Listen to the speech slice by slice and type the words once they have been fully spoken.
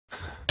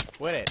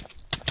Quit it.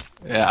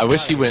 Yeah, I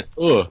wish he went,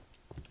 ugh.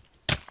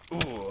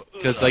 Ooh.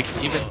 Because, like,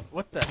 even...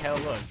 What the hell?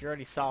 Look, you're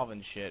already solving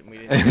shit, and we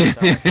didn't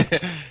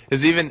start.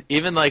 Because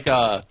even, like,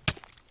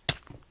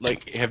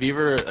 have you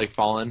ever, like,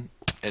 fallen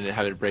and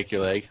have it break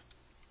your leg?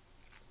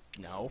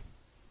 No.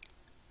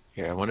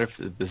 Here, I wonder if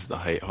this is the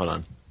height. Hold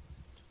on.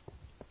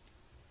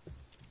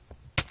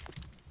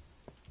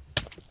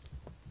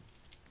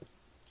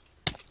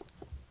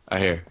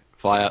 Alright, here.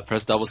 Fly up.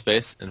 Press double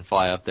space and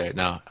fly up there.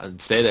 Now,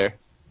 stay there.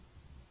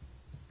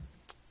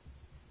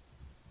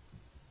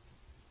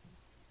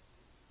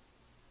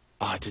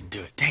 Oh, it didn't do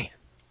it. Dang it.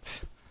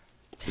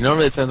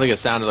 Normally it sounds like a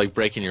sound of, like,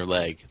 breaking your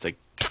leg. It's like...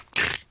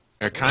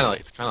 Or it's kind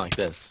of like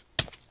this.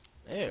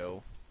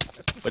 Ew.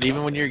 But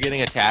even when you're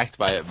getting attacked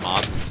by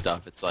mobs and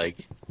stuff, it's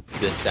like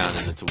this sound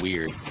and it's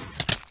weird.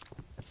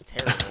 That's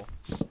terrible.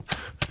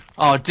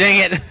 Oh,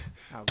 dang it!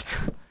 Oh,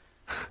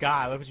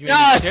 God, look what you No, made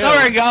me that's not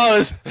where it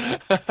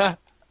goes!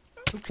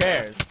 Who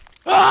cares?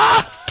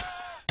 Ah!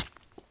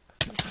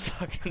 I'm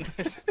stuck in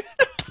this.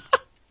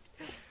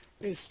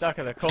 He's stuck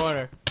in the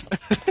corner.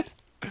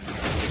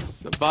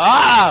 It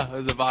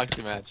was a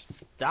boxing match.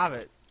 Stop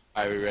it.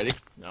 Alright, we ready?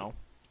 No.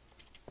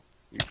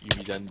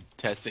 You done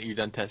testing? You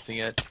done testing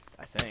it?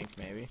 I think,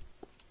 maybe.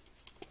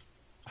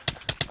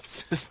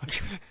 This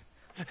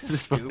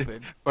is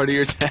Stupid. part of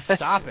your test?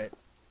 Stop it.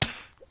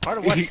 Part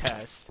of what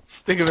test?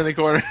 Stick him in the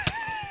corner.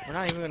 We're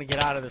not even going to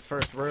get out of this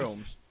first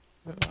room.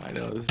 I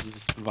know, this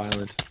is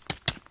violent.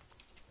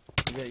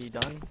 You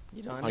done?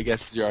 You done? I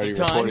guess you're already You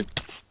done? recording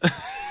this.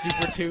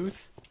 Super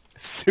tooth?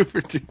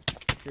 Super dude.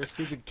 Your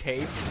stupid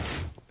cape?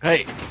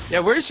 Hey, yeah,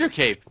 where's your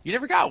cape? You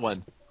never got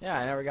one. Yeah,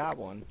 I never got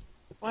one.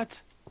 What?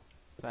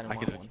 I didn't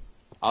want one.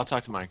 I'll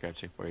talk to Minecraft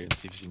Chick for you and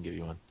see if she can give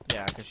you one.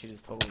 Yeah, because she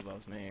just totally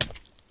loves me.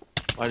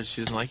 Why,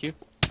 she doesn't like you?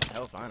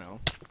 Hell if I know.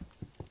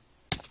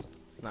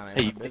 It's not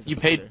Hey, any of my business you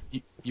paid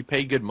either. you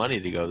paid good money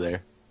to go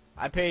there.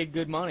 I paid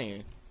good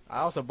money. I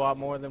also bought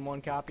more than one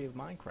copy of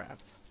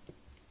Minecraft.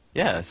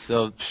 Yeah,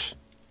 so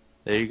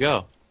there you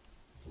go.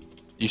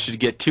 You should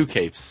get 2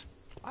 capes.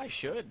 I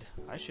should.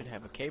 I should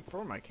have a cape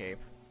for my cape.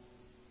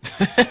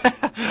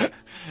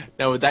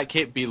 Now, would that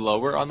cape be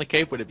lower on the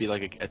cape? Would it be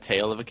like a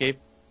tail of a cape?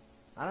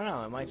 I don't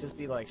know. It might just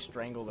be like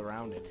strangled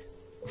around it.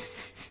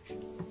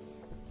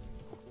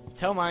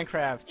 Tell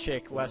Minecraft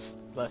Chick less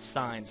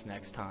signs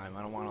next time.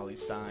 I don't want all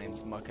these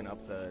signs mucking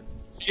up the...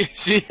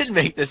 She didn't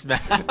make this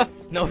map.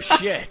 No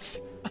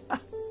shit.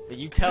 But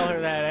you tell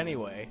her that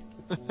anyway.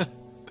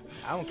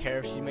 I don't care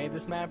if she made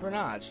this map or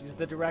not. She's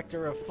the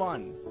director of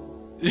fun.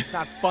 It's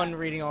not fun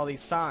reading all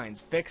these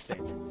signs. Fix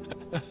it.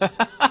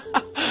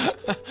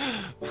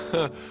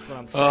 That's what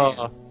I'm saying.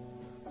 Oh,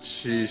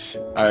 sheesh.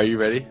 Are you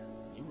ready?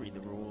 You read the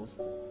rules.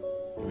 You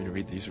want me to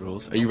read these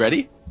rules? Are you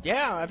ready?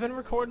 Yeah, I've been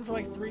recording for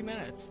like 3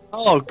 minutes.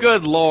 Oh,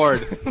 good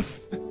lord.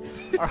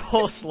 Our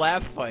whole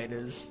slap fight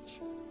is...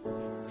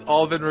 It's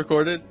all been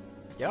recorded?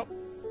 Yep.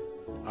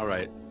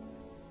 Alright.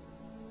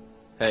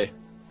 Hey,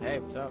 Hey,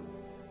 what's up?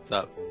 what's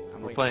up?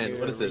 I'm We're waiting playing. for you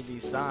What to is read this?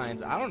 These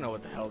signs. I don't know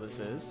what the hell this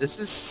is. This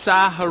is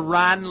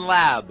Saharan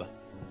Lab.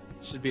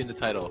 Should be in the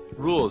title.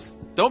 Rules.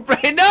 Don't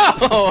break.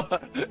 No!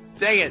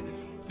 Dang it.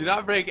 Do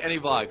not break any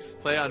blocks.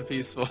 Play on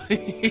peaceful.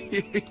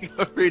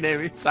 Go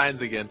renaming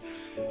signs again.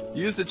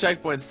 Use the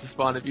checkpoints to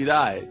spawn if you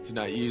die. Do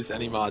not use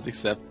any mods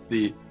except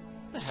the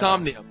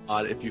Somnia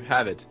mod if you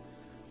have it.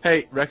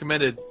 Hey,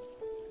 recommended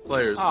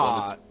players.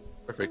 Aw.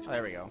 Perfect. Oh,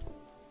 there we go.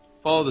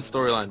 Follow the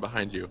storyline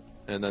behind you.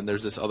 And then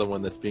there's this other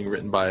one that's being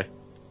written by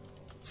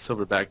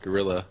Silverback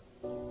Gorilla,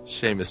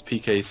 Seamus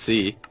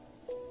PKC.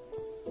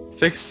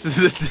 Fix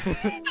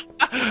the...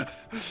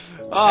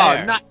 Oh,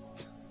 There. nice!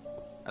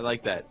 I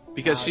like that.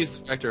 Because she's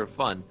the director of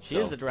fun. She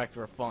is the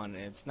director of fun,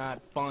 and it's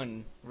not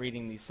fun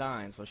reading these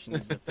signs, so she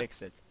needs to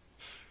fix it.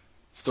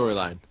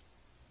 Storyline.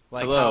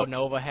 Like Hello. how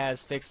Nova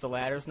has fixed the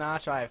ladder's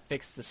notch, I have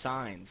fixed the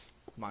signs.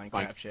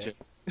 Minecraft shit.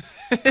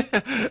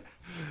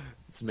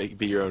 Let's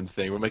be your own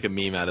thing. We'll make a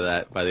meme out of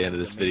that by the end of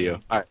this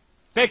video. Alright.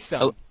 Fix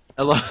them!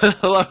 Hello,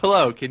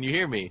 hello. Can you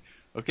hear me?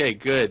 Okay,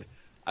 good.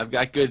 I've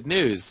got good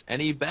news.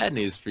 Any bad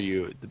news for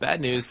you? The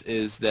bad news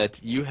is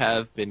that you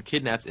have been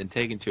kidnapped and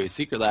taken to a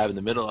secret lab in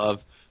the middle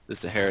of the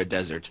Sahara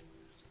Desert,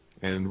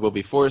 and will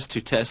be forced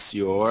to test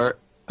your...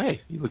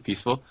 Hey, you look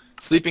peaceful.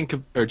 Jumping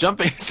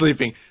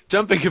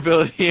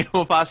ability, and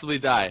will possibly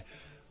die.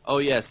 Oh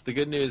yes, the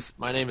good news.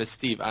 My name is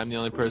Steve. I'm the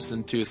only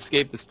person to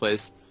escape this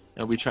place,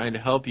 and I'll be trying to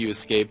help you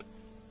escape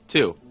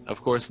too.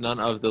 Of course, none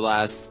of the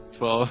last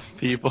 12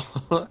 people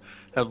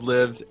have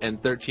lived,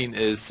 and 13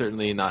 is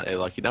certainly not a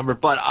lucky number,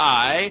 but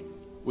I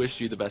wish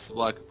you the best of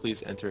luck.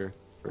 Please enter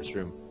first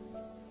room.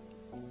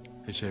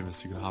 Hey,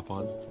 Seamus, you gonna hop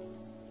on?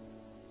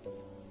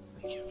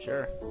 Thank you.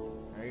 Sure.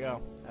 There you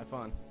go. Have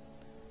fun.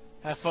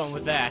 Have fun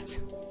with that.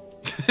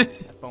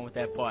 Have fun with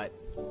that butt.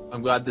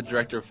 I'm glad the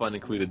director of fun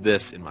included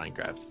this in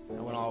Minecraft.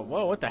 I went all,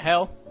 whoa, what the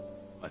hell?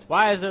 What?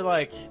 Why is there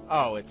like,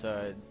 oh, it's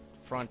a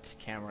front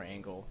camera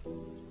angle.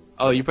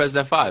 Oh, you pressed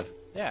F5.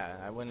 Yeah,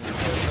 I went into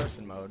third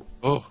person mode.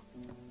 Oh.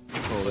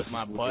 Put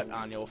my butt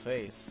on your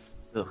face.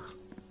 Ugh.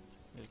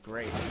 It's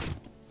great.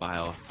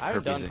 Vile. I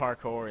haven't done herpesy.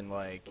 parkour in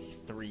like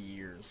 3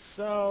 years,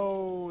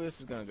 so this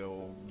is gonna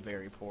go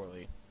very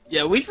poorly.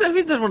 Yeah, we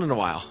haven't done one in a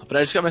while, but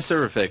I just got my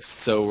server fixed,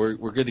 so we're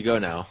good to go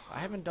now. I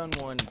haven't done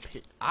one.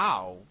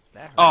 Ow,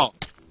 that hurt. Oh,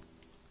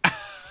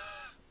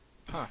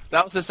 Huh.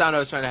 that was the sound I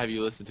was trying to have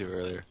you listen to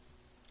earlier.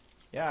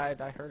 Yeah,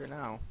 I heard it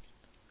now.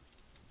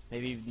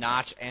 Maybe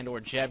Notch and or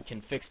Jeb can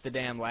fix the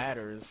damn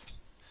ladders.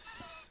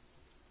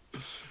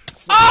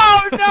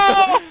 Oh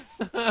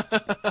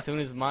no! As soon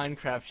as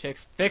Minecraft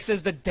Chicks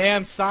fixes the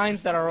damn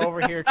signs that are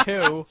over here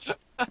too.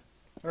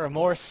 There are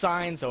more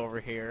signs over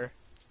here.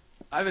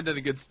 I haven't done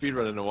a good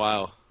speedrun in a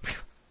while.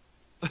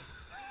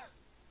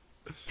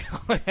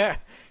 Yeah.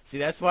 See,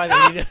 that's why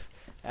they need to.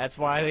 That's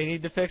why they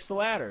need to fix the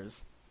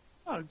ladders.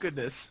 Oh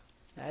goodness.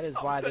 That is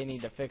why they need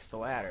to fix the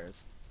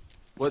ladders.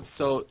 What?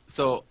 So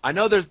I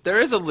know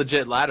there is a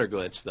legit ladder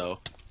glitch though.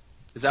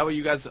 Is that what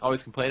you guys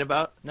always complain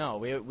about? No,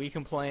 we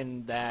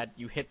complain that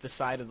you hit the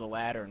side of the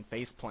ladder and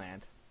face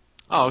plant.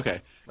 Oh,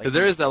 okay. Because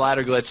there is that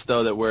ladder glitch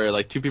though that where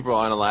like two people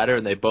are on a ladder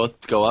and they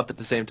both go up at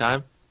the same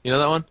time. You know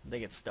that one? They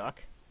get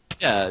stuck.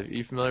 Yeah.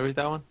 You familiar with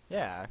that one?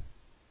 Yeah.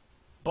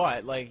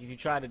 But like if you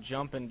try to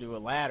jump into a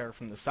ladder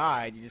from the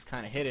side, you just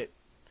kind of hit it,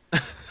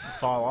 and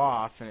fall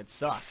off, and it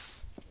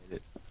sucks.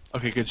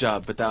 Okay, good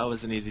job. But that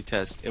was an easy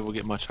test. It will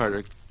get much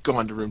harder. Go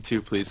on to room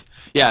 2, please.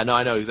 Yeah. No,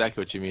 I know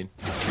exactly what you mean.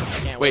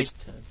 Can't Wait. wait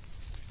to...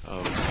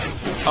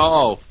 Oh.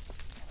 Oh.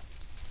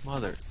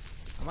 Mother.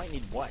 I might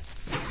need what?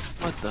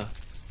 What the?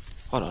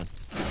 Hold on.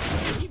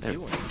 What are you There.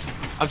 doing?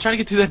 I'm trying to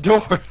get through that door.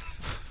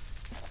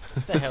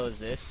 What the hell is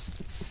this?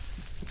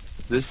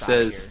 This Stop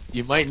says here.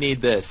 you might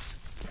need this.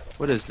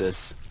 What is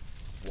this?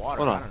 Water?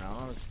 Hold I on. don't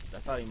know. I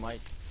thought he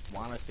might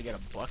want us to get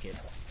a bucket.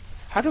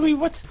 How do we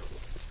what?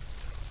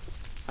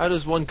 How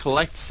does one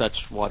collect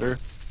such water?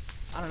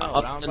 I don't know. Up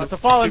But I'm in about the-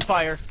 to fall in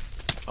fire.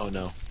 Oh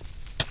no.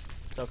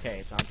 It's okay.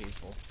 It's not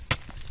peaceful.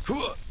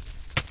 What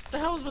the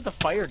hell is with the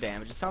fire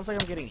damage? It sounds like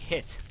I'm getting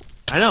hit.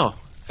 I know.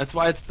 That's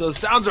why those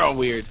sounds are all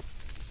weird.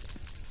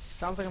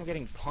 Sounds like I'm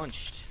getting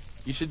punched.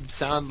 You should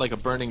sound like a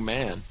burning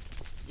man.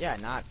 Yeah,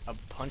 not a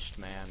punched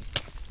man.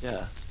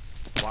 Yeah.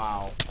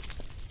 Wow.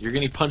 You're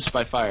getting punched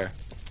by fire.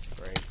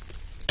 Great.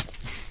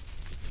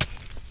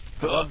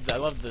 I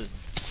love the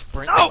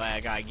sprint No!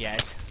 lag I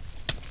get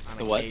on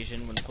The what?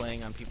 occasion when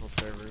playing on people's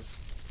servers.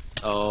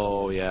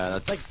 Oh yeah,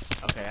 that's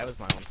Like, okay, that was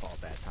my own fault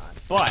that time.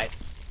 But,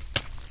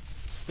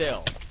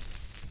 still.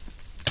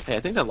 Hey, I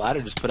think that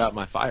ladder just put out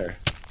my fire.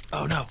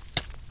 Oh no.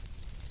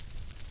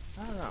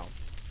 I don't know.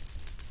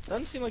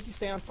 Doesn't seem like you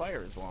stay on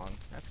fire as long.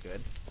 That's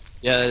good.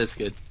 Yeah, that is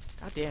good.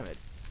 God damn it.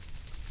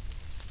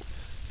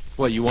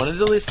 What, you wanted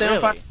to stay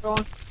on fire Really? for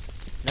long?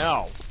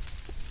 No.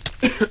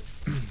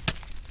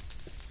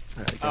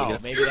 Alright, Oh,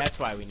 get maybe that's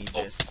why we need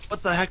this.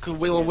 What the heck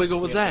wiggle We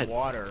was have that? the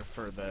water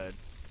for the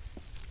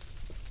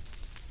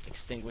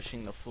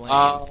extinguishing the flame.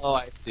 Oh,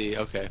 I see.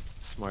 Okay.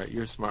 Smart.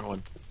 You're a smart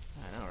one.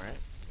 I know, right?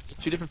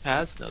 Two different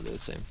paths? No, they're the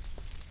same.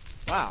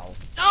 Wow.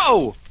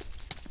 No!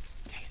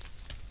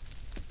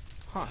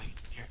 Huh.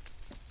 Here.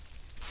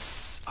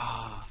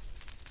 Ah.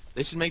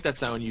 They should make that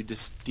sound when you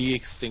just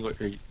de-extinguish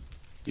or you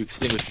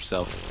extinguish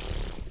yourself.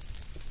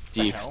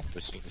 The hell?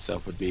 De-extinguishing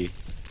yourself would be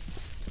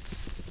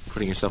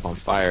putting yourself on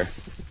fire.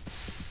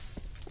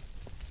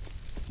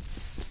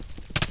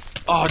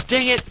 Oh,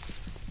 dang it!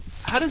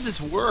 How does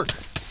this work?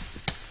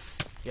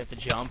 You have to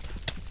jump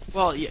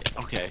Well, yeah,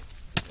 okay.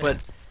 But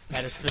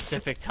at a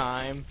specific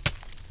time.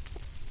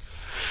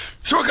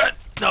 shortcut!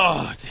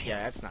 Oh, dang. Yeah,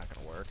 that's not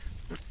gonna work.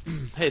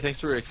 Hey, thanks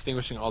for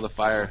extinguishing all the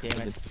fire Damn in it.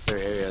 the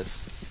necessary areas.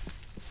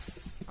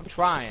 I'm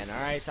trying,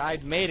 alright? I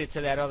made it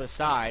to that other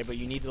side, but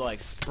you need to, like,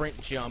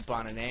 sprint jump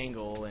on an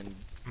angle and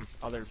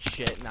other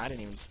shit, and I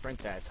didn't even sprint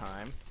that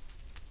time.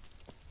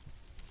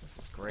 This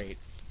is great.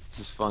 This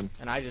is fun.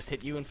 And I just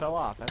hit you and fell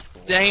off. That's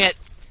cool. Dang it!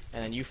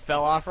 And then you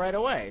fell off right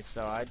away,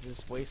 so I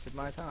just wasted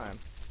my time.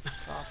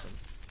 That's awesome.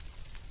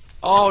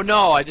 Oh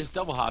no, I just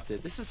double hopped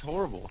it. This is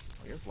horrible.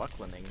 Well, you're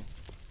lucklining,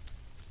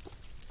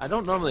 I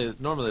don't normally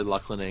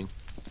lucklining.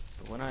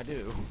 but when I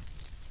do,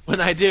 When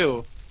I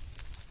do,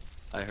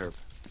 I herp.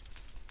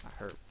 I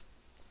hurt.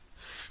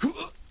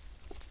 Oh,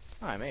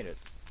 I made it.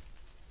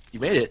 You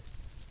made it.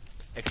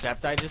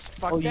 Except I just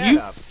fucked Oh, that you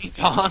up.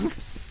 dong.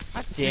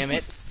 God damn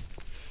it.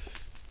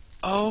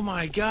 Oh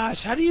my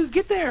gosh, how do you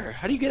get there?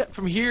 How do you get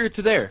from here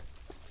to there?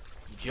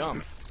 You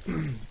jump.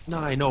 No,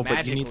 I know, but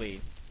Magically.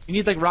 you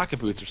need like rocket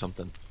boots or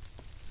something.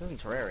 This isn't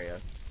Terraria.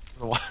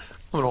 I'm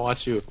gonna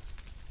watch you.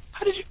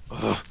 How did you?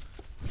 Ugh.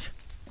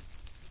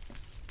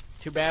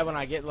 Too bad when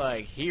I get,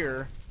 like,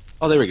 here.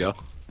 Oh, there we go.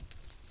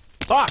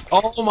 Fuck!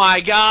 Oh my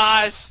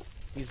gosh!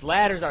 These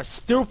ladders are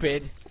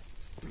stupid.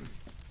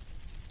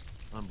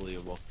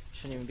 Unbelievable.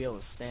 Shouldn't even be able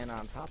to stand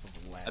on top of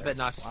a ladder. I bet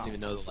Notch doesn't Wow. even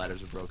know the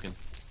ladders are broken.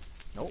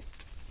 Nope.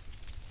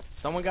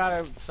 Someone got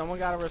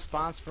a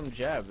response from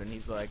Jeb, and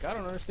he's like, I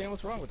don't understand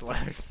what's wrong with the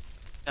ladders.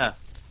 Yeah.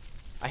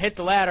 I hit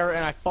the ladder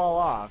and I fall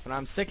off, and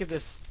I'm sick of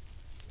this.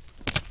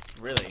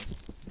 Really,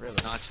 really.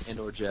 Notch and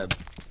or Jeb.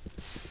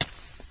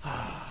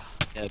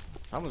 Yeah.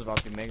 Someone's about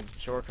to be making some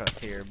shortcuts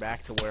here,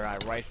 back to where I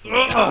rightfully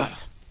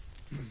got.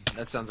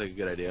 That sounds like a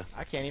good idea.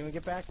 I can't even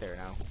get back there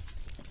now.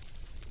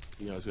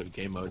 You can always go to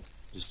game mode.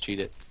 Just cheat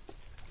it.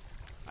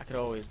 I could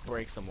always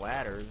break some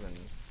ladders and...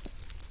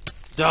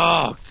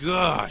 Oh,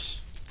 gosh!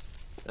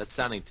 That's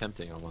sounding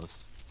tempting,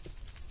 almost.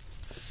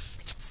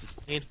 This is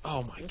pain.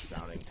 Oh, my It's God.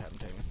 sounding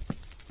tempting.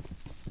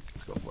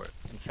 Let's go for it.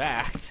 In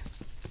fact,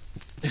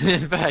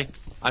 In fact,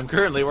 I'm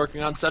currently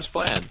working on such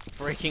plan.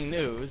 breaking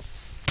news.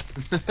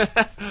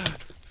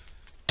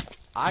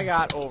 I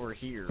got over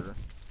here.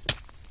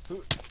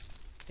 Who?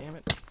 Damn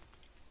it.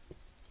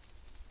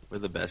 We're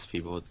the best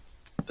people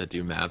that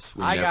do maps.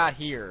 We I never got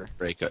here.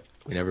 break it.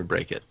 We never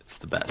break it. It's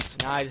the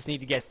best. Now I just need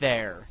to get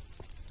there.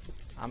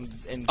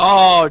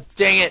 Oh,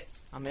 dang it!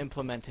 I'm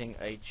implementing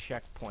a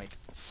checkpoint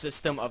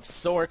system of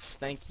sorts.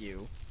 Thank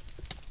you.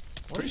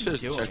 What Pretty are sure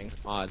you it's doing?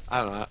 check mod.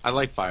 I don't know. I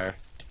like fire.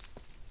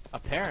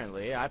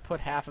 Apparently, I put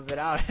half of it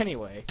out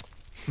anyway.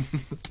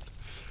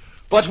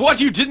 But what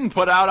you didn't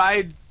put out,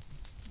 I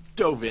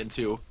dove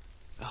into.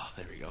 Oh,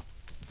 there we go.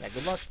 Yeah,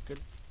 good luck. Good.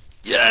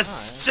 Yes,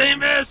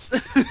 Seamus!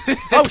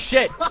 Oh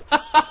shit!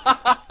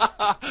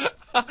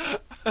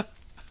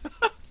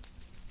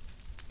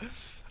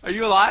 Are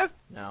you alive?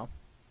 No.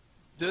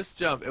 Just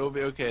jump. It will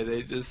be okay.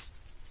 They just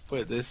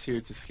put this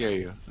here to scare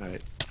you. All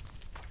right.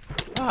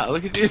 Ah,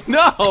 look at you.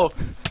 No!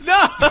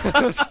 No!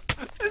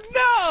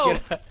 No!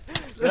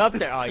 Get up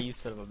there. Oh, you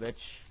son of a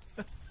bitch.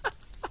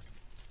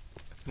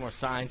 More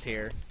signs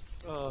here.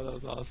 Oh, that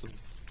was awesome.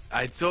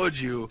 I told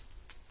you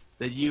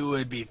that you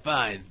would be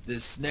fine.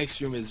 This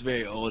next room is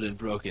very old and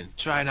broken.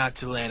 Try not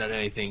to land on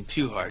anything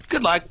too hard.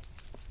 Good luck.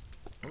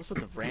 What's with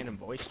the random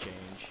voice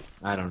change?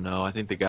 I don't know. I think the guy